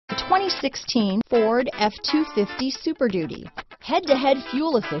2016 Ford F-250 Super Duty. Head-to-head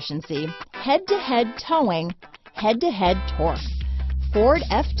fuel efficiency, head-to-head towing, head-to-head torque. Ford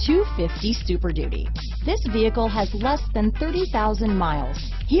F-250 Super Duty. This vehicle has less than 30,000 miles.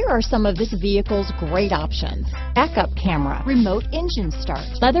 Here are some of this vehicle's great options: backup camera, remote engine start,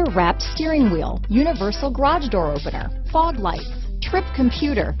 leather-wrapped steering wheel, universal garage door opener, fog lights, trip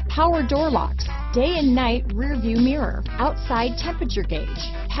computer, power door locks, day and night rear view mirror, outside temperature gauge,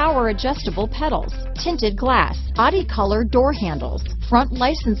 power adjustable pedals, tinted glass, body color door handles, front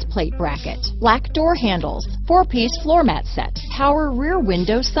license plate bracket, black door handles, 4-piece floor mat set, power rear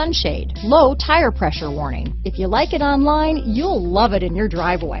window sunshade, low tire pressure warning. If you like it online, you'll love it in your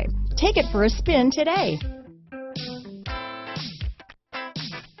driveway. Take it for a spin today.